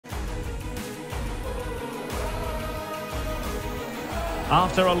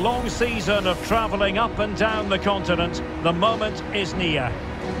After a long season of travelling up and down the continent, the moment is near.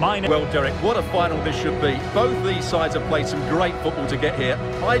 Well, Derek, what a final this should be. Both these sides have played some great football to get here.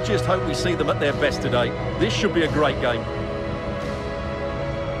 I just hope we see them at their best today. This should be a great game.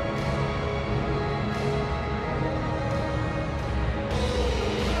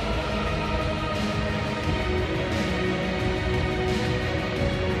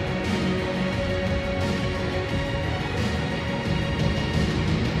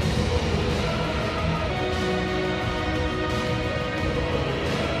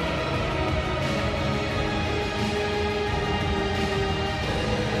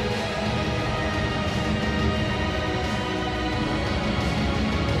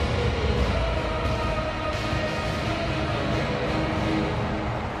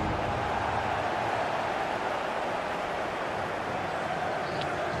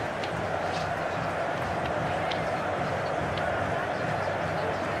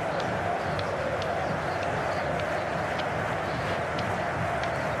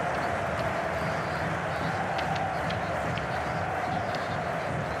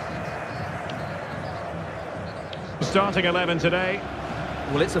 Starting 11 today.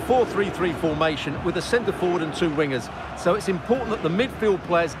 Well, it's a 4-3-3 formation with a centre forward and two wingers. So it's important that the midfield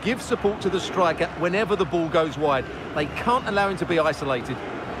players give support to the striker whenever the ball goes wide. They can't allow him to be isolated.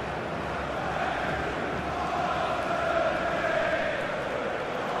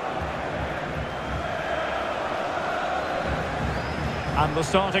 And the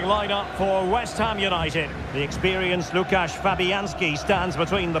starting lineup for West Ham United. The experienced Łukasz Fabianski stands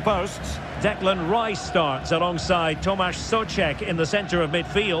between the posts. Declan Rice starts alongside Tomasz Souček in the centre of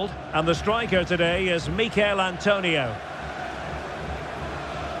midfield. And the striker today is Mikel Antonio.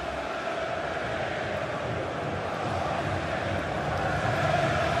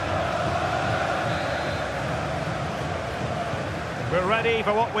 We're ready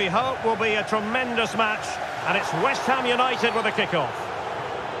for what we hope will be a tremendous match. And it's West Ham United with a kick-off.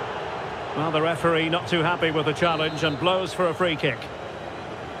 Well, the referee not too happy with the challenge and blows for a free kick.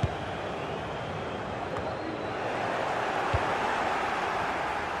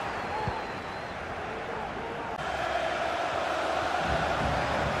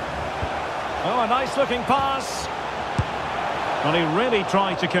 Oh, a nice-looking pass. Well, he really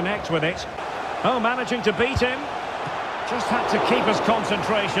tried to connect with it. Oh, managing to beat him. Just had to keep his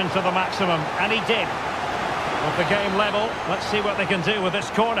concentration to the maximum, and he did. With the game level, let's see what they can do with this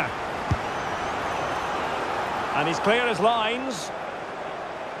corner. And he's clear as lines.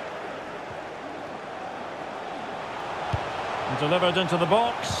 And delivered into the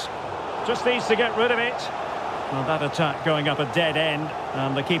box. Just needs to get rid of it. Well, that attack going up a dead end,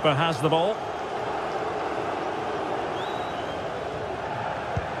 and the keeper has the ball.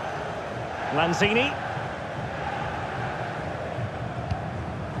 Lanzini.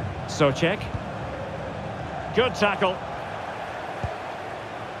 Souček. Good tackle.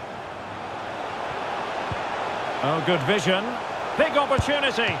 Oh, good vision. Big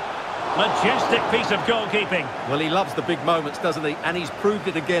opportunity. Majestic piece of goalkeeping. Well, he loves the big moments, doesn't he? And he's proved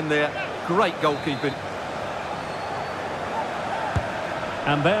it again there. Great goalkeeping.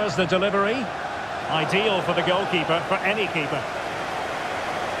 And there's the delivery. Ideal for the goalkeeper, for any keeper.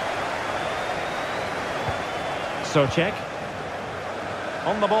 Souček.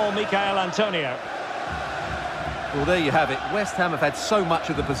 On the ball, Mikel Antonio. Well, there you have it. West Ham have had so much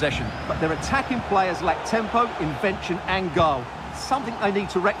of the possession, but their attacking players lack tempo, invention and goal. Something they need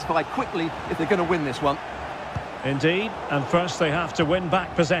to rectify quickly if they're going to win this one. Indeed, and first they have to win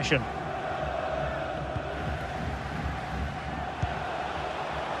back possession.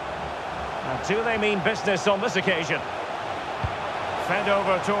 Now, do they mean business on this occasion? Fed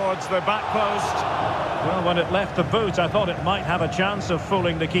over towards the back post. Well, when it left the boot, I thought it might have a chance of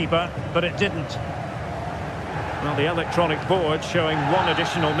fooling the keeper, but it didn't. Well, the electronic board showing one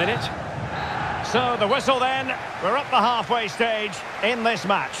additional minute. So the whistle then. We're up the halfway stage in this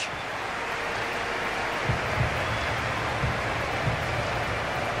match.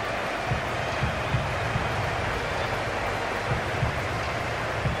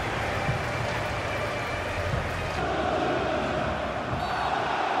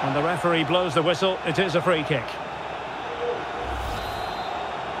 And the referee blows the whistle. It is a free kick.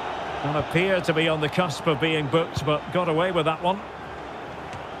 Well, appeared to be on the cusp of being booked, but got away with that one.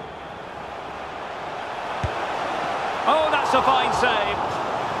 Oh, that's a fine save.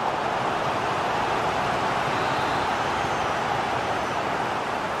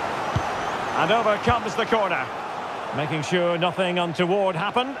 And over comes the corner. Making sure nothing untoward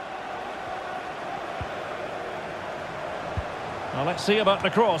happened. Well, let's see about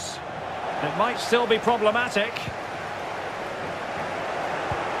the cross. It might still be problematic.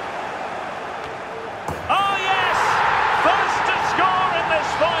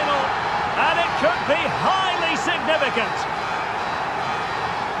 be highly significant.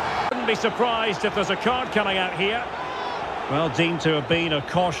 Wouldn't be surprised if there's a card coming out here. Well, deemed to have been a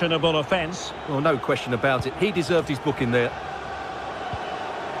cautionable offence. Well, no question about it. He deserved his booking there.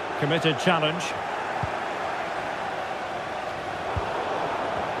 Committed challenge.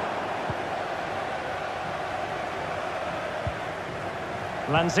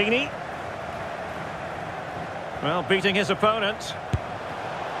 Lanzini. Well, beating his opponent.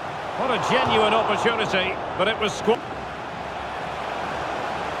 What a genuine opportunity, but it was squandered.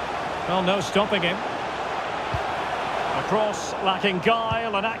 Well, no stopping him. A cross lacking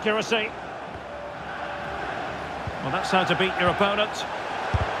guile and accuracy. Well, that's how to beat your opponent.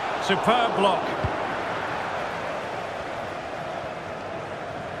 Superb block.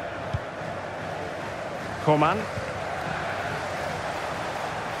 Coman.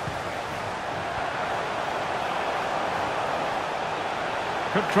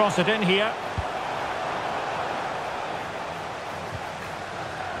 Could cross it in here.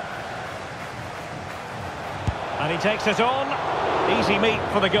 And he takes it on. Easy meat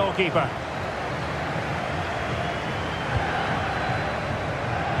for the goalkeeper.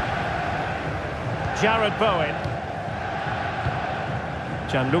 Jared Bowen.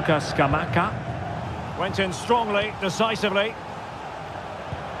 Gianluca Scamacca. Went in strongly, decisively.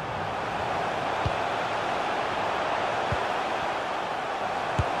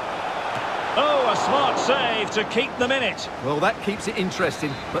 Oh, a smart save to keep them in it. Well, that keeps it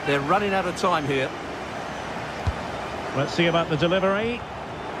interesting, but they're running out of time here. Let's see about the delivery.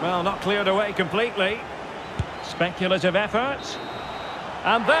 Well, not cleared away completely. Speculative effort.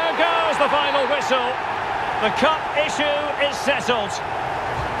 And there goes the final whistle. The cup issue is settled.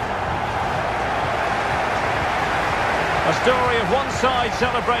 A story of one side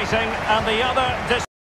celebrating and the other